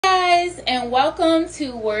welcome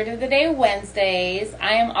to Word of the Day Wednesdays.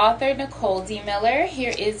 I am author Nicole D. Miller.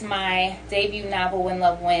 Here is my debut novel, When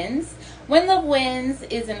Love Wins. When Love Wins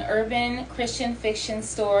is an urban Christian fiction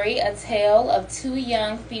story, a tale of two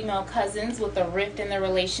young female cousins with a rift in their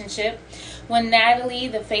relationship. When Natalie,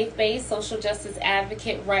 the faith-based social justice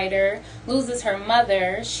advocate writer, loses her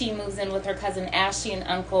mother, she moves in with her cousin Ashley and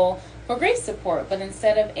uncle for grief support, but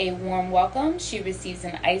instead of a warm welcome, she receives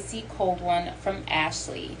an icy cold one from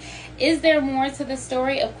Ashley. Is there more to the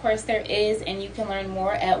story? Of course there is, and you can learn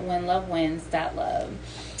more at whenlovewins.love.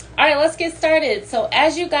 All right, let's get started. So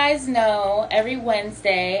as you guys know, every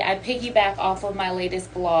Wednesday I piggyback off of my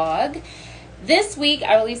latest blog. This week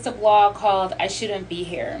I released a blog called I Shouldn't Be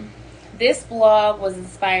Here. This blog was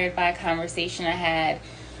inspired by a conversation I had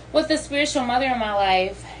with the spiritual mother in my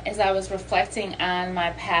life as I was reflecting on my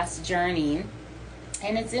past journey.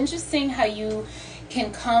 And it's interesting how you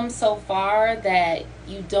can come so far that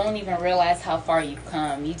you don't even realize how far you've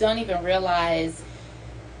come. You don't even realize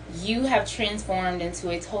you have transformed into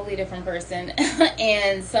a totally different person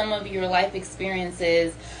and some of your life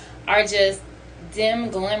experiences are just dim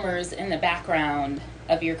glimmers in the background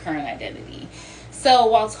of your current identity. So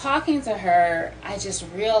while talking to her, I just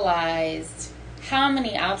realized how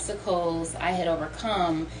many obstacles I had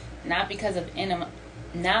overcome, not because in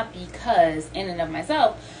and of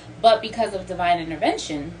myself, but because of divine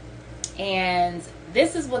intervention. And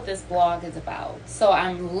this is what this blog is about. So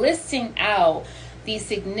I'm listing out these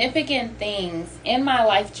significant things in my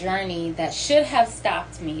life journey that should have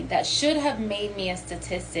stopped me, that should have made me a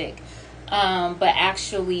statistic, but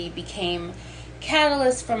actually became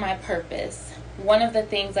catalyst for my purpose. One of the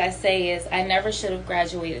things I say is I never should have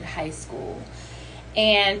graduated high school.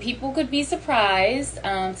 And people could be surprised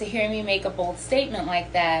to hear me make a bold statement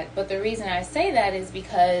like that. But the reason I say that is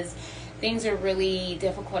because things are really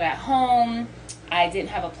difficult at home. I didn't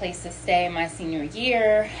have a place to stay my senior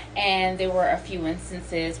year. And there were a few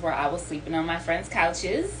instances where I was sleeping on my friends'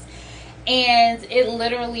 couches. And it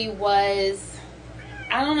literally was,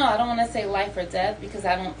 I don't want to say life or death because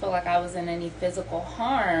I don't feel like I was in any physical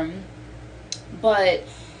harm. But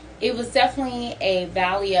it was definitely a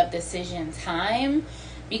valley of decision time,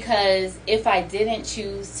 because if I didn't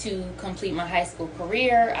choose to complete my high school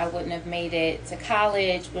career, I wouldn't have made it to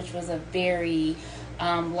college, which was a very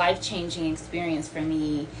life-changing experience for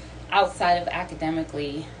me outside of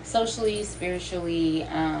academically, socially, spiritually,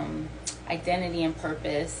 identity and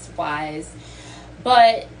purpose-wise.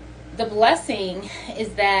 But the blessing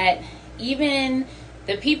is that even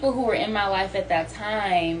the people who were in my life at that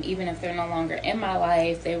time, even if they're no longer in my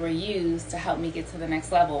life, they were used to help me get to the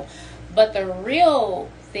next level. But the real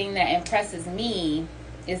thing that impresses me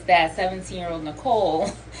is that 17-year-old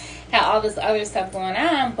Nicole had all this other stuff going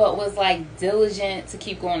on, but was like diligent to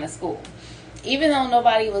keep going to school. Even though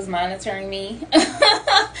nobody was monitoring me,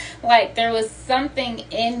 like there was something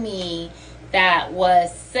in me that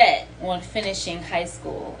was set on finishing high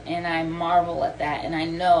school. And I marvel at that, and I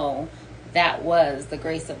know that was the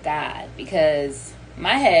grace of God, because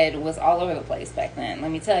my head was all over the place back then, let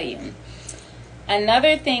me tell you.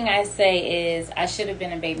 Another thing I say is I should have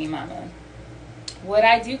been a baby mama. What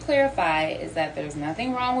I do clarify is that there's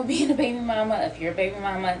nothing wrong with being a baby mama. If you're a baby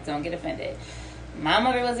mama, don't get offended. My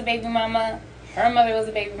mother was a baby mama. Her mother was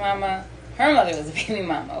a baby mama. Her mother was a baby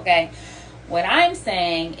mama, okay? What I'm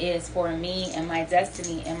saying is for me and my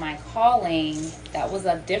destiny and my calling, that was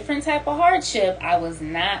a different type of hardship I was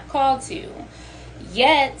not called to.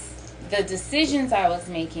 Yet, the decisions I was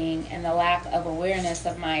making and the lack of awareness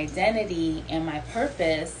of my identity and my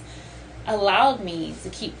purpose allowed me to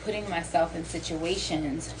keep putting myself in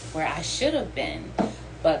situations where I should have been,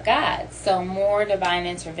 but God. So more divine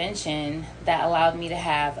intervention that allowed me to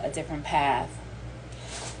have a different path.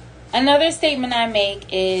 Another statement I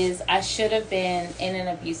make is I should have been in an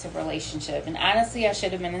abusive relationship. And honestly, I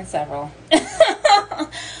should have been in several.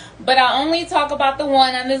 But I only talk about the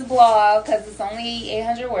one on this blog because it's only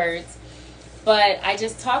 800 words. But I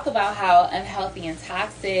just talk about how unhealthy and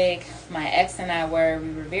toxic my ex and I were.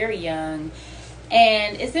 We were very young.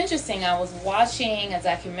 And it's interesting. I was watching a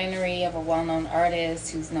documentary of a well-known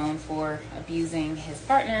artist who's known for abusing his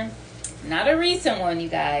partner. Not a recent one, you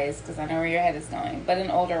guys, because I know where your head is going, but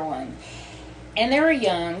an older one. And they were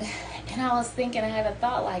young, and I was thinking, I had a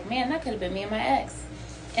thought like, man, that could have been me and my ex.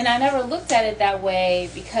 And I never looked at it that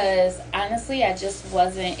way because, honestly, I just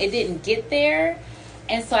wasn't, it didn't get there.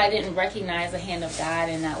 And so I didn't recognize the hand of God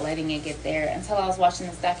and not letting it get there until I was watching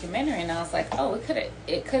this documentary, and I was like, oh, it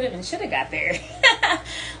could have and should have got there.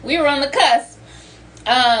 We were on the cusp.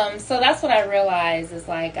 So that's what I realized is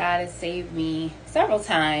like God has saved me several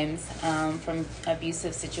times from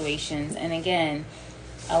abusive situations. And again,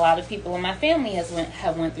 A lot of people in my family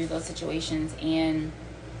have went through those situations, and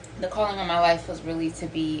the calling on my life was really to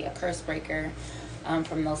be a curse breaker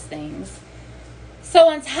from those things. So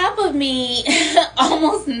on top of me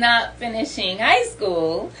almost not finishing high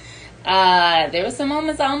school, there were some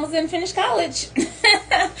moments I almost didn't finish college.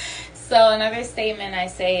 So another statement I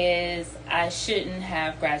say is I shouldn't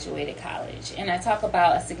have graduated college. And I talk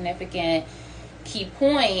about a significant key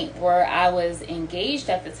point where I was engaged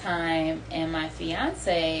at the time, and my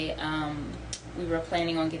fiance, we were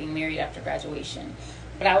planning on getting married after graduation.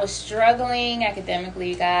 But I was struggling academically,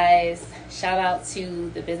 you guys. Shout out to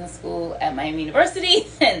the business school at Miami University.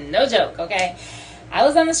 No joke, okay? I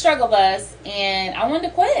was on the struggle bus, and I wanted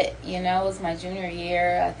to quit. It was my junior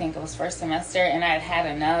year. I think it was first semester, and I had had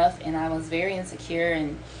enough, and I was very insecure,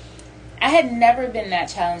 and I had never been that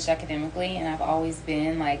challenged academically, and I've always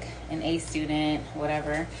been like an A student,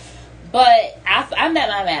 whatever. But I met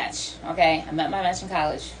my match, okay? I met my match in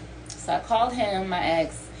college. So I called him, my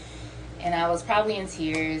ex, and I was probably in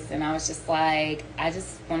tears, and I was just like, I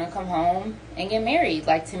just want to come home and get married.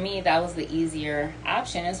 Like, to me, that was the easier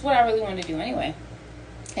option. It's what I really wanted to do anyway.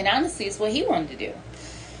 And honestly, it's what he wanted to do.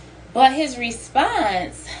 But his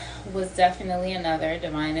response was definitely another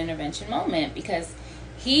divine intervention moment, because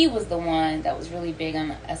he was the one that was really big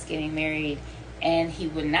on us getting married, and he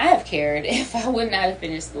would not have cared if I would not have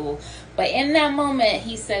finished school. But in that moment,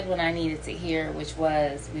 he said what I needed to hear, which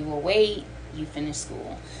was, we will wait, you finish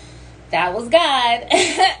school. That was God.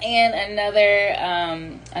 And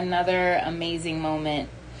another amazing moment.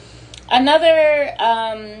 Another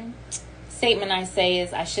statement I say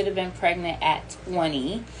is I should have been pregnant at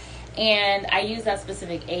 20. And I use that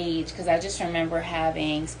specific age because I just remember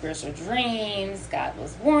having spiritual dreams. God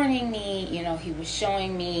was warning me. He was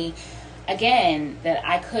showing me, again, that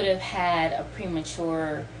I could have had a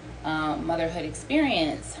premature motherhood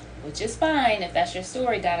experience, which is fine. If that's your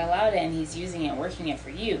story, God allowed it, and he's using it, working it for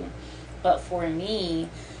you. But for me,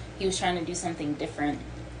 he was trying to do something different.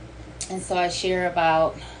 And so I share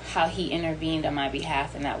about how he intervened on my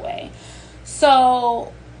behalf in that way.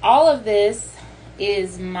 So all of this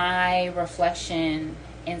is my reflection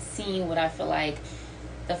and seeing what I feel like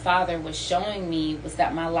the Father was showing me was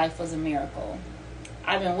that my life was a miracle.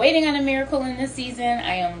 I've been waiting on a miracle in this season.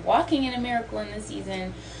 I am walking in a miracle in this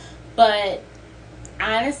season. But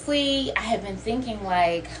honestly, I have been thinking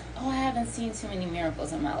like, I haven't seen too many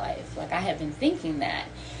miracles in my life. Like, I have been thinking that.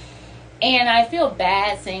 And I feel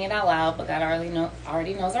bad saying it out loud, but God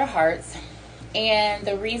already knows our hearts. And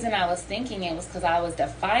the reason I was thinking it was because I was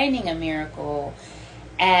defining a miracle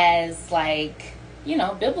as like,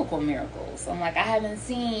 biblical miracles. I'm like, I haven't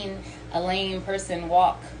seen a lame person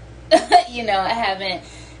walk. I haven't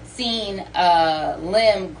seen a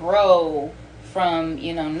limb grow from,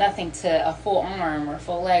 nothing to a full arm or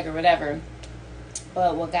full leg or whatever.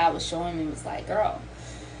 But what God was showing me was like, girl,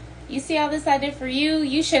 you see all this I did for you?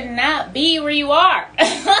 You should not be where you are.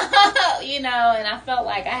 And I felt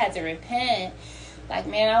like I had to repent. Like,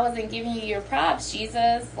 man, I wasn't giving you your props,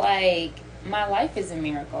 Jesus. Like, my life is a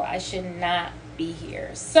miracle. I should not be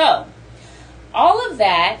here. So, all of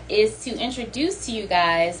that is to introduce to you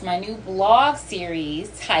guys my new blog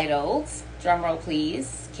series titled, drumroll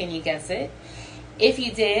please, can you guess it? If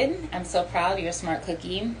you did, I'm so proud. You're a smart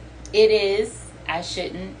cookie. It is, I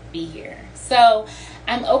shouldn't be here. So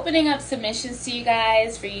I'm opening up submissions to you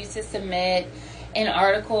guys for you to submit an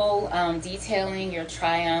article detailing your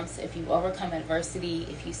triumphs. If you've overcome adversity,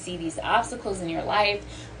 if you see these obstacles in your life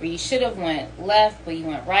where you should have went left but you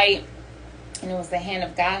went right, and it was the hand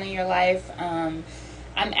of God in your life. I'm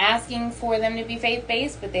asking for them to be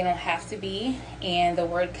faith-based, but they don't have to be. And the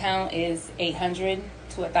word count is 800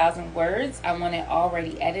 to 1,000 words. I want it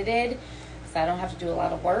already edited, so I don't have to do a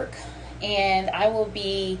lot of work. And I will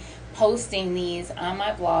be posting these on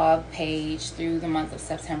my blog page through the month of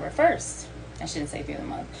September 1st. I shouldn't say through the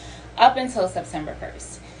month. Up until September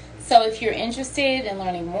 1st. So if you're interested in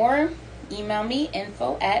learning more, email me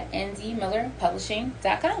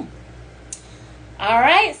info@ndmillerpublishing.com. All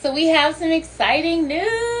right, so we have some exciting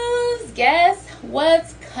news. Guess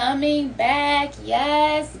what's coming back?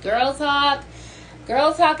 Yes, Girl Talk.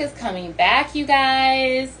 Girl Talk is coming back, you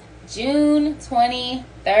guys. June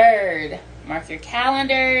 23rd. Mark your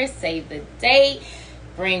calendars, save the date,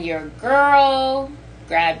 bring your girl,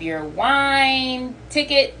 grab your wine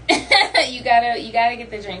ticket. you gotta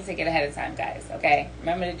get the drink ticket ahead of time, guys. Okay,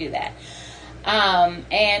 remember to do that.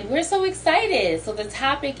 And we're so excited. So the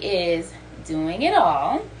topic is doing it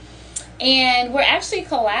all, and we're actually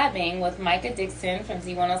collabing with Micah Dixon from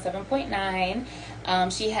Z107.9.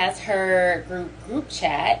 She has her group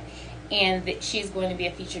chat, and she's going to be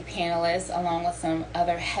a featured panelist along with some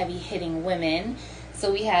other heavy hitting women.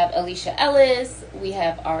 So we have Alicia Ellis, we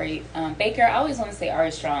have Ari Baker. I always want to say Ari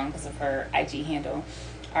Strong because of her IG handle.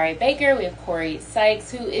 Ari Baker, we have Corey Sykes,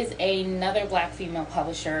 who is another Black female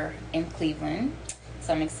publisher in Cleveland.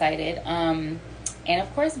 So I'm excited. And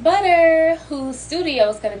of course, Butter, whose studio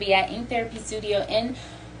is going to be at Ink Therapy Studio in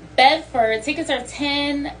Bedford. Tickets are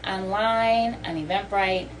 $10 online on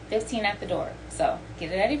Eventbrite, $15 at the door. So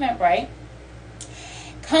get it at Eventbrite.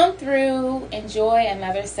 Come through, enjoy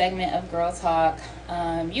another segment of Girl Talk.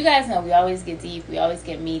 You guys know we always get deep, we always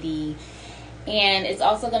get meaty. And it's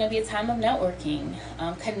also going to be a time of networking,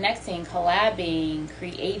 connecting, collabing,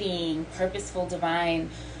 creating purposeful, divine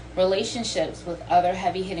relationships with other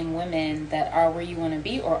heavy-hitting women that are where you want to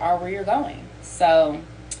be or are where you're going. So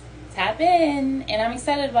tap in. And I'm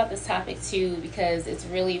excited about this topic too because it's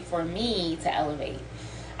really for me to elevate.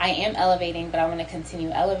 I am elevating, but I want to continue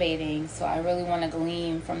elevating. So I really want to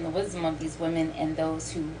glean from the wisdom of these women and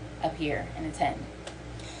those who appear and attend.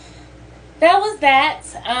 That was that.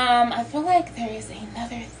 I feel like there is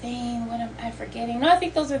another thing. What am I forgetting? No, I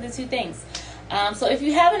think those are the two things. So if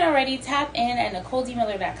you haven't already, tap in at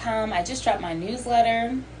NicoleDMiller.com. I just dropped my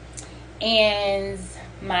newsletter and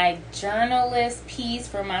my journalist piece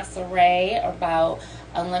for Masa Ray about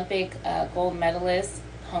Olympic gold medalist,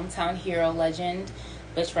 hometown hero legend,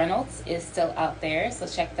 Butch Reynolds is still out there. So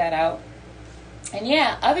check that out. And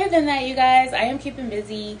yeah, other than that, you guys, I am keeping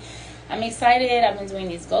busy. I'm excited. I've been doing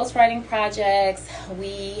these ghostwriting projects.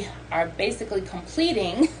 We are basically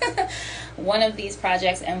completing one of these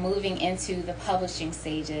projects and moving into the publishing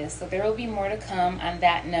stages. So there will be more to come on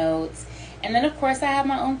that note. And then, of course, I have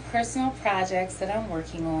my own personal projects that I'm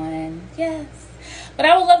working on. Yes. But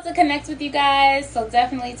I would love to connect with you guys. So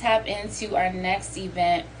definitely tap into our next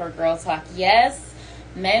event for Girl Talk. Yes,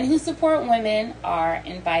 men who support women are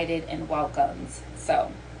invited and welcomed.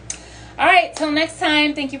 So, all right, till next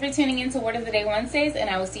time, thank you for tuning in to Word of the Day Wednesdays, and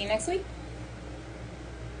I will see you next week.